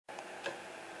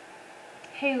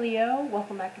Hey Leo,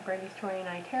 welcome back to Brandy's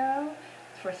 29 Tarot.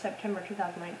 It's for September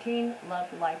 2019. Love,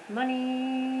 life,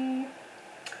 money.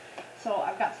 So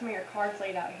I've got some of your cards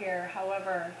laid out here.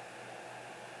 However,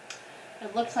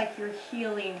 it looks like you're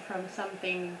healing from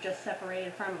something you've just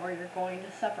separated from or you're going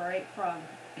to separate from.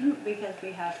 Because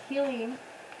we have healing,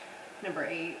 number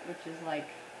 8, which is like,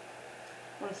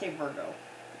 I want to say Virgo.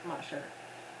 I'm not sure.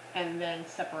 And then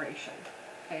separation.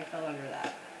 Okay, fell under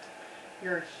that.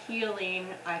 You're healing,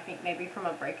 I think maybe from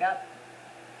a breakup,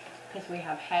 because we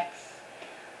have Hex.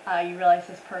 You realize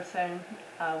this person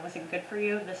wasn't good for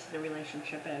you. This is the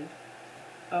relationship end.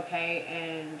 Okay,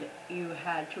 and you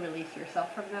had to release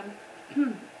yourself from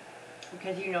them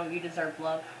because you know you deserve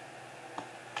love.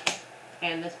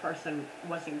 And this person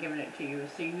wasn't giving it to you.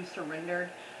 So you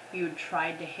surrendered. You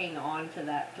tried to hang on to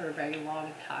that for a very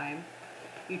long time.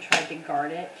 You tried to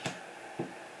guard it.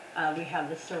 We have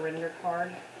the surrender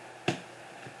card.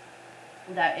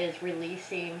 That is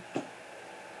releasing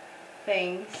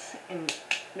things and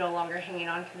no longer hanging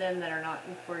on to them that are not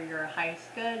for your highest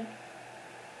good.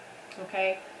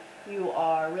 Okay? You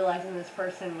are realizing this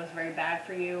person was very bad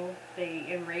for you. They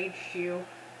enraged you.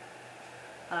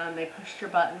 They pushed your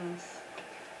buttons.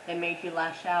 They made you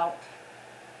lash out.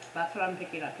 That's what I'm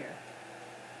picking up here.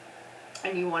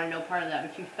 And you want to know part of that,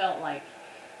 but you felt like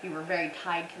you were very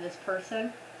tied to this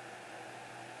person.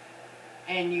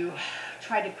 And you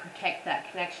tried to protect that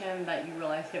connection, but you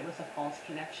realized it was a false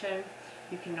connection.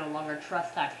 You can no longer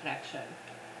trust that connection.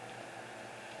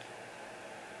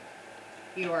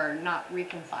 You are not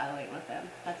reconciling with them.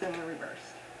 That's in the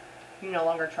reverse. You no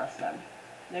longer trust them.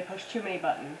 They push too many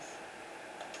buttons.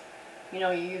 You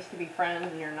know, you used to be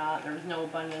friends and you're not. There was no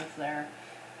abundance there.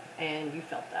 And you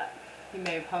felt that. You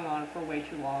may have hung on for way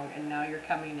too long, and now you're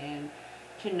coming in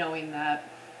to knowing that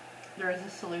there is a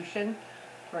solution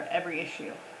for every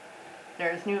issue.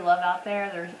 There's new love out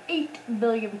there. There's 8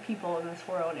 billion people in this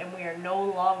world, and we are no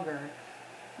longer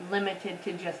limited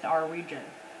to just our region.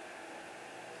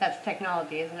 That's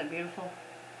technology, isn't it beautiful?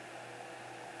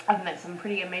 I've met some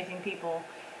pretty amazing people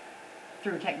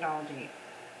through technology.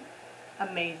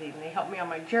 Amazing. They helped me on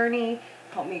my journey,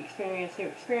 helped me experience new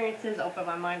experiences, open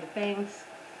my mind to things.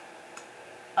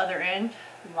 Other end,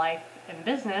 life and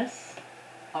business.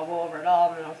 I'll go over it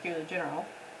all and then I'll do the general.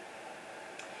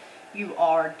 You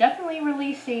are definitely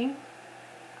releasing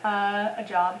a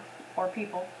job or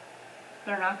people.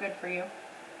 They're not good for you.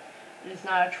 It is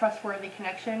not a trustworthy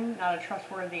connection, not a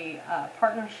trustworthy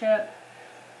partnership,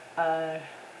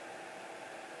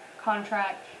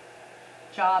 contract,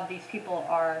 job. These people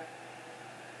are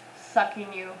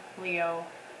sucking you, Leo,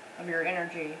 of your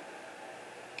energy,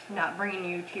 not bringing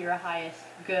you to your highest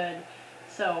good.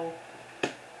 So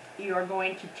you are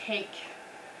going to take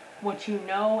what you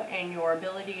know and your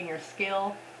ability and your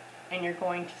skill, and you're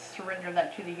going to surrender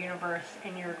that to the universe,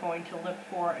 and you're going to look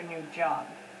for a new job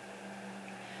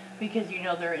because you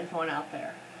know there is one out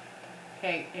there.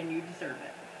 Okay, and you deserve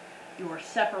it. You are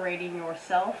separating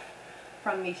yourself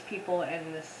from these people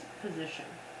in this position.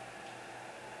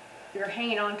 You're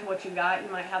hanging on to what you got. You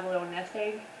might have a little nest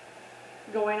egg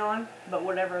going on, but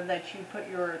whatever that you put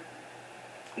your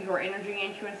energy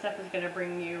into and stuff is going to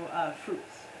bring you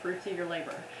fruits of your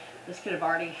labor. This could have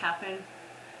already happened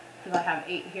because I have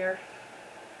 8 here.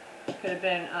 It could have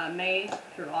been May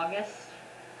through August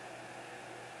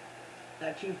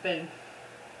that you've been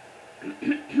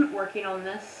working on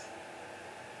this.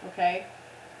 Okay?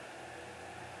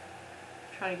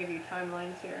 I'm trying to give you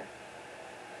timelines here.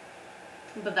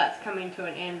 But that's coming to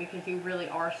an end because you really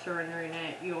are surrendering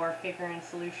it. You are figuring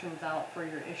solutions out for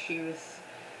your issues.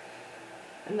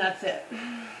 And that's it.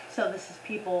 So this is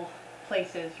people,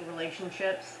 places,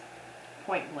 relationships,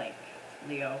 point blank.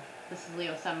 Leo. This is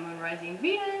Leo, Sun, Moon, Rising,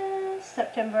 Venus,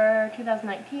 September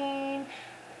 2019.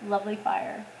 Lovely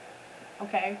fire.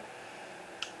 Okay?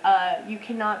 You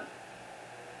cannot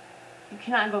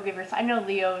go give yourself. I know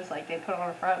Leos, like, they put on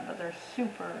the front, but they're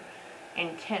super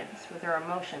intense with their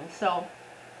emotions. So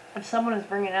if someone is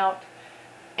bringing out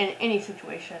in any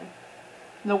situation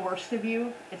the worst of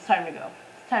you, it's time to go.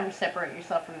 It's time to separate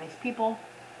yourself from these people.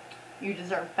 You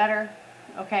deserve better,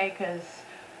 okay? Because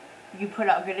you put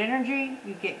out good energy,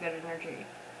 you get good energy.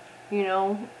 You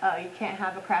know, you can't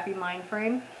have a crappy mind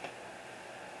frame.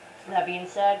 That being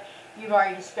said, you've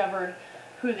already discovered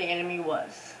who the enemy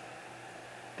was.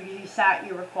 Because you sat,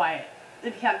 you were quiet.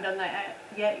 If you haven't done that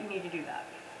yet, you need to do that.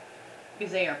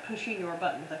 Because they are pushing your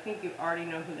buttons. I think you already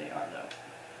know who they are,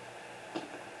 though.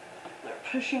 They're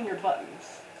pushing your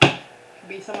buttons. Could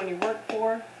be someone you work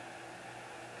for.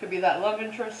 Could be that love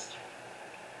interest.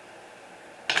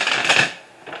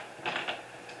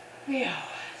 Yeah.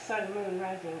 Sun, Moon,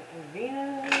 Rising, and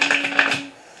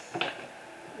Venus.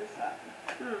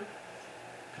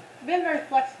 been very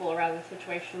flexible around the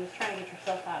situation, just trying to get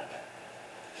yourself out of it.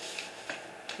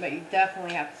 But you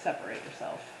definitely have to separate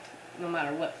yourself, no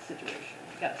matter what the situation.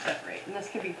 You got to separate, and this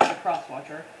could be for the cross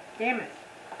watcher. Damn it!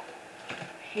 I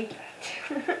hate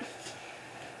that.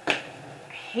 I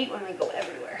hate when they go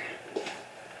everywhere.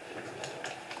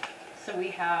 So we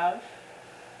have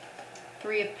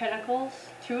 3 of Pentacles,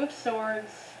 2 of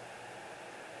Swords,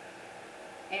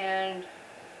 and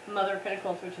Mother of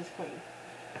Pentacles, which is Queen.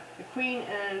 The Queen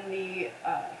and the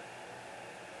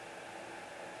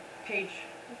Page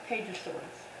of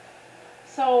Swords.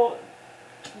 So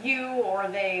you or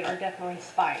they are definitely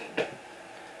spying.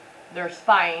 They're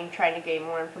spying, trying to gain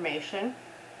more information.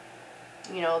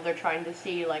 You know, they're trying to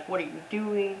see, like, what are you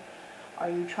doing? Are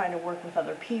you trying to work with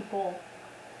other people?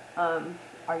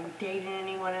 Are you dating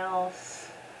anyone else?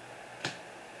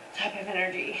 Type of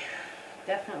energy.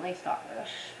 Definitely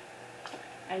stalkerish.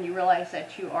 And you realize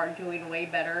that you are doing way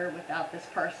better without this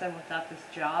person, without this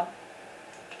job.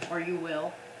 Or you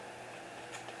will.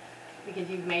 Because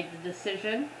you've made the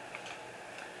decision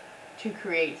to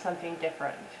create something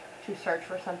different. To search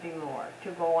for something more.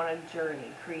 To go on a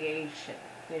journey. Creation.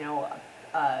 You know,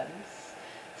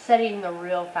 setting the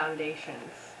real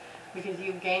foundations. Because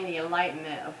you've gained the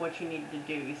enlightenment of what you need to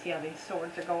do. You see how these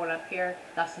swords are going up here?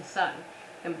 That's the sun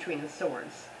in between the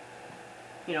swords.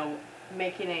 You know,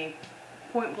 making a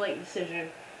point blank decision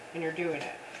and you're doing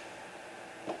it.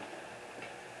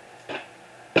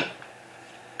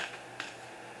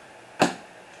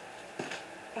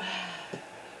 I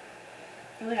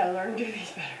really gotta learn to do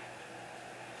these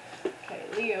better. Okay,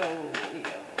 Leo.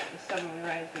 The Sun, Moon,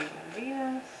 Rising, and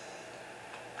Venus.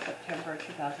 September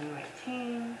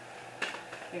 2019.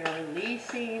 They're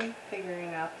releasing,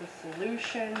 figuring out the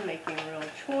solution, making real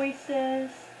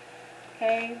choices.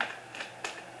 Okay.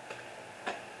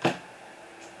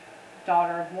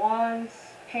 Daughter of Wands,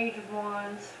 Page of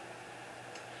Wands.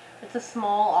 It's a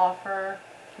small offer,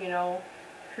 you know,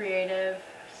 creative,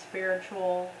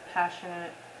 spiritual,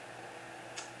 passionate.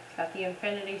 It's got the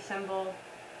infinity symbol.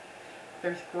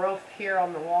 There's growth here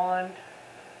on the wand.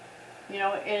 You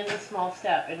know, it is a small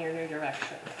step in your new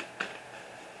direction.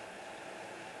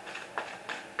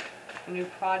 A new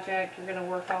project you're going to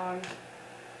work on.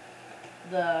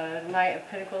 The Knight of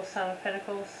Pentacles, Son of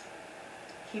Pentacles.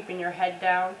 Keeping your head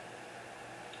down.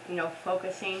 You know,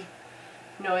 focusing.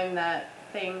 Knowing that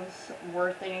things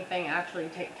worth anything actually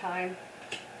take time.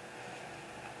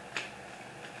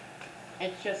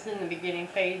 It's just in the beginning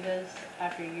phases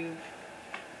after you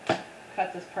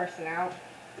cut this person out.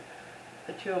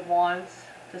 The Two of Wands,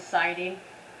 deciding.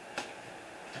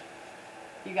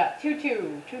 You got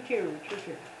 2-2, 2-2,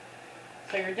 2-2.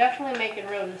 So you're definitely making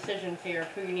real decisions here of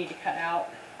who you need to cut out,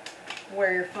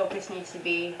 where your focus needs to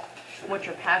be, what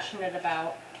you're passionate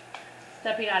about.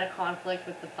 Stepping out of conflict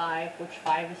with the 5, which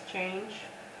 5 is change.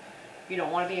 You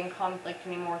don't want to be in conflict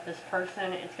anymore with this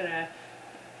person.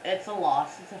 It's a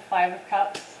loss. It's a 5 of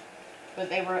Cups, but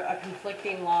they were a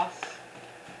conflicting loss.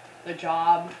 The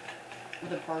job,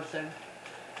 the person,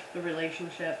 the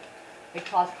relationship. They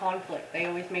caused conflict. They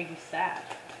always made you sad.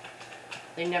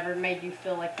 They never made you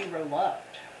feel like you were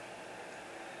loved.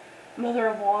 Mother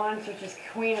of Wands, which is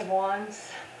Queen of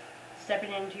Wands,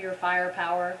 stepping into your fire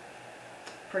power,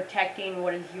 protecting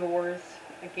what is yours.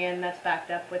 Again, that's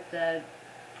backed up with the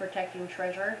protecting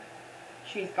treasure.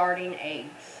 She's guarding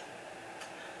eggs.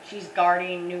 She's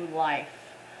guarding new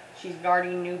life. She's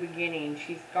guarding new beginnings.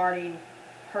 She's guarding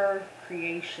her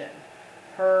creation.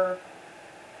 Her,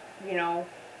 you know,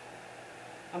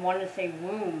 I wanted to say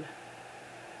womb.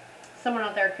 Someone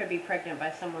out there could be pregnant by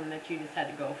someone that you just had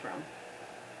to go from.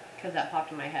 Because that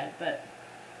popped in my head. But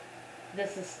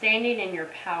this is standing in your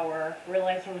power,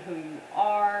 realizing who you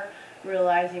are,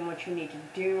 realizing what you need to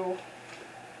do.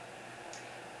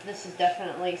 This is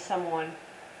definitely someone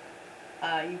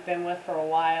you've been with for a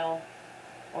while,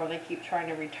 or they keep trying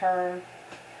to return.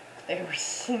 They were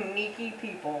sneaky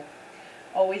people.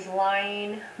 Always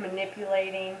lying,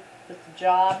 manipulating with the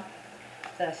job.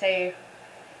 So I say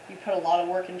you put a lot of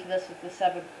work into this with the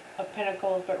 7 of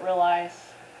Pentacles, but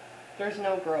realize there's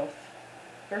no growth.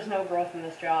 There's no growth in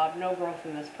this job, no growth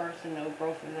in this person, no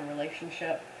growth in the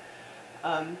relationship.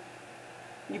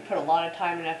 You put a lot of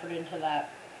time and effort into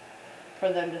that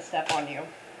for them to step on you.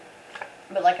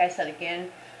 But like I said again,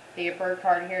 the Emperor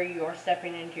card here, you are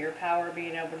stepping into your power,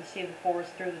 being able to see the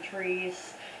forest through the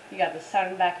trees. You got the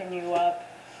sun backing you up,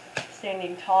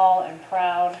 standing tall and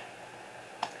proud.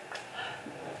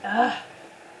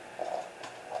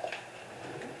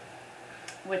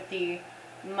 With the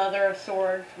Mother of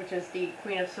Swords, which is the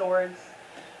Queen of Swords.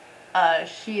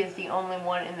 She is the only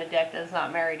one in the deck that is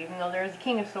not married, even though there is a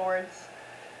King of Swords.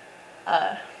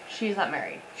 She's not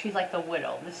married. She's like the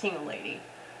widow, the single lady.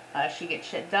 She gets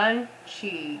shit done.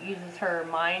 She uses her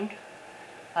mind.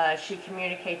 She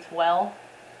communicates well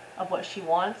of what she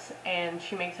wants, and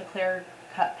she makes a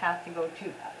clear-cut path to go to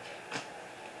that.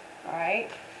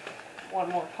 Alright, one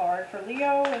more card for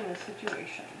Leo in this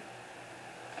situation.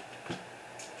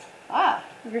 Ah,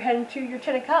 you're heading to your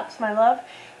Ten of Cups, my love.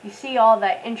 You see all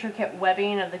that intricate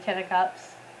webbing of the Ten of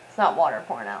Cups? It's not water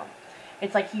pouring out.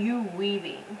 It's like you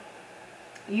weaving.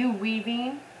 You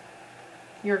weaving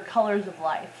your colors of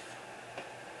life.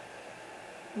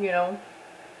 You know?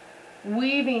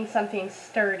 Weaving something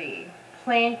sturdy.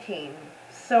 Planting.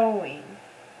 Sowing.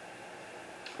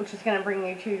 Which is going to bring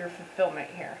you to your fulfillment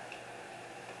here.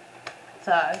 It's,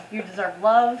 you deserve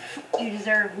love. You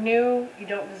deserve new. You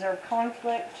don't deserve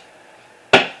conflict.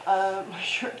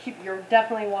 You're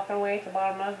definitely walking away at the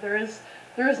bottom of. There is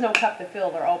no cup to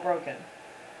fill. They're all broken.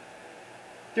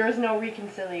 There is no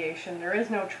reconciliation. There is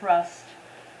no trust.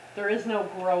 There is no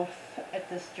growth at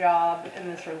this job, in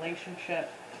this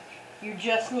relationship. You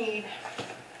just need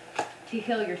to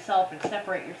heal yourself and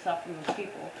separate yourself from those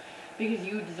people because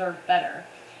you deserve better.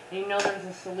 And you know there's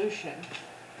a solution.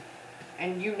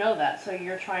 And you know that, so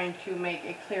you're trying to make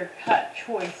a clear-cut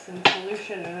choice and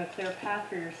solution and a clear path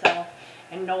for yourself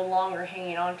and no longer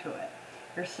hanging on to it.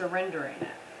 You're surrendering it.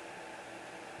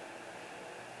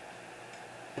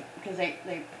 Because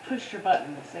they pushed your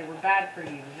buttons. They were bad for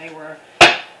you. They were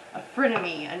a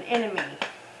frenemy, an enemy.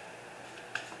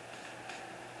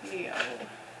 Leo.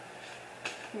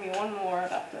 Give me one more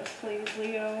about this, please,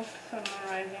 Leo. Sun, Moon,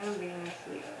 Rising, and Venus,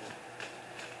 Leo.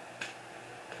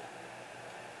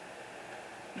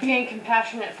 Being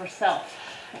compassionate for self.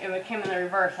 It came in the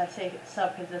reverse. I say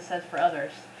self because this says for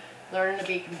others. Learn to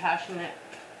be compassionate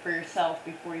for yourself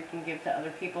before you can give to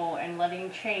other people, and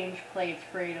letting change play its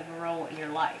creative role in your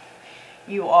life.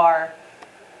 You are,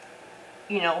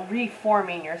 you know,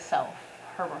 reforming yourself.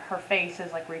 Her face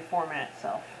is like reforming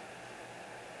itself.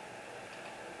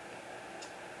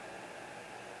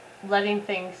 Letting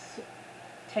things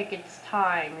take its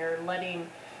time. You're letting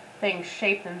things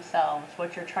shape themselves.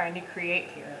 What you're trying to create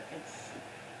here.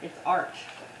 It's art.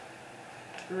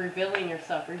 You're revealing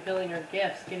yourself, revealing your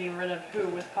gifts, getting rid of who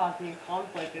was causing you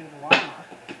conflict and drama.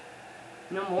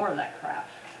 No more of that crap.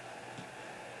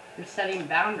 You're setting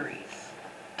boundaries.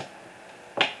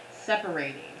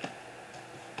 Separating.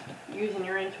 Using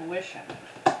your intuition.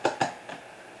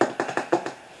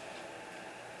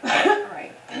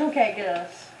 Alright. Okay, get a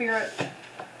spirit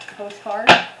postcard.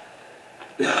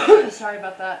 Sorry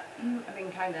about that. I've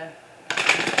been kind of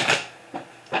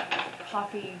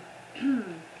coffee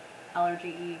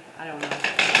allergy-y. I don't know.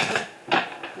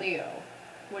 Leo.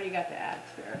 What do you got to add,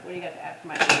 Spirit? What do you got to add for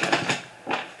my Leo?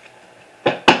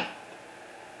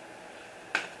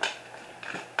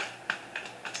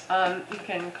 You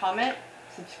can comment,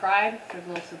 subscribe. There's a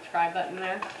little subscribe button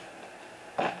there.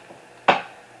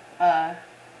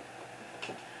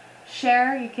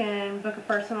 Share. You can book a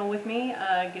personal with me.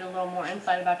 Get a little more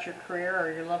insight about your career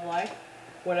or your love life.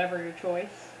 Whatever your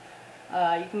choice.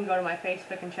 You can go to my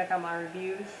Facebook and check out my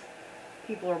reviews.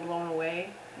 People are blown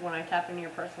away when I tap into your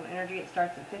personal energy. It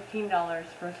starts at $15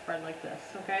 for a spread like this,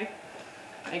 okay?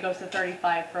 And it goes to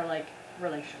 $35 for, like,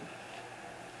 relation.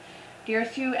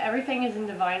 Dearest you, everything is in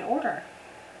divine order.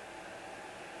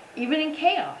 Even in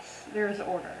chaos, there is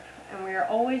order. And we are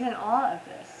always in awe of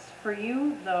this. For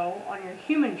you, though, on your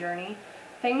human journey,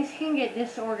 things can get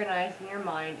disorganized in your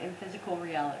mind and physical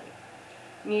reality.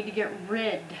 You need to get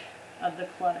rid of the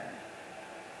clutter.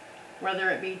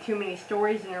 Whether it be too many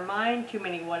stories in your mind, too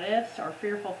many what-ifs, or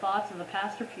fearful thoughts of the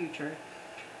past or future.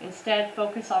 Instead,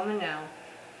 focus on the now.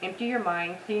 Empty your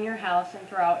mind, clean your house, and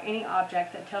throw out any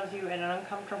object that tells you an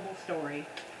uncomfortable story.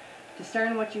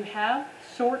 Discern what you have,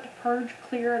 sort, purge,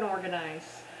 clear, and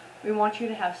organize. We want you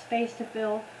to have space to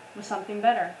fill with something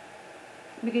better.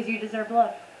 Because you deserve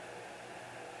love.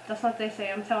 That's what they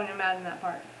say. I'm telling you, I'm adding that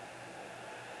part.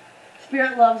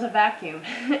 Spirit loves a vacuum,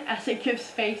 as it gives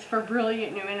space for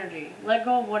brilliant new energy. Let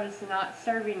go of what is not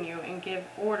serving you and give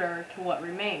order to what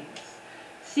remains.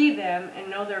 See them and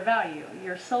know their value.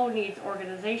 Your soul needs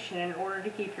organization in order to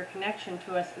keep your connection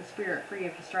to us in spirit free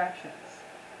of distractions.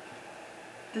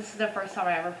 This is the first time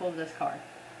I ever pulled this card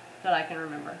that I can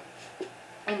remember.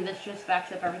 And this just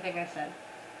backs up everything I said.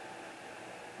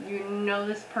 You know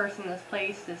this person, this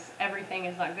place, this everything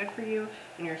is not good for you,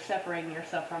 and you're separating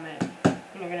yourself from it.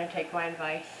 And you're going to take my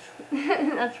advice.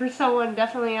 That's for someone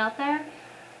definitely out there.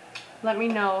 Let me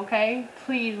know, okay?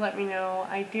 Please let me know.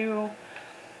 I do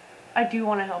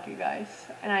want to help you guys.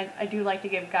 And I do like to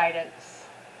give guidance.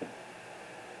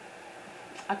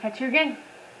 I'll catch you again.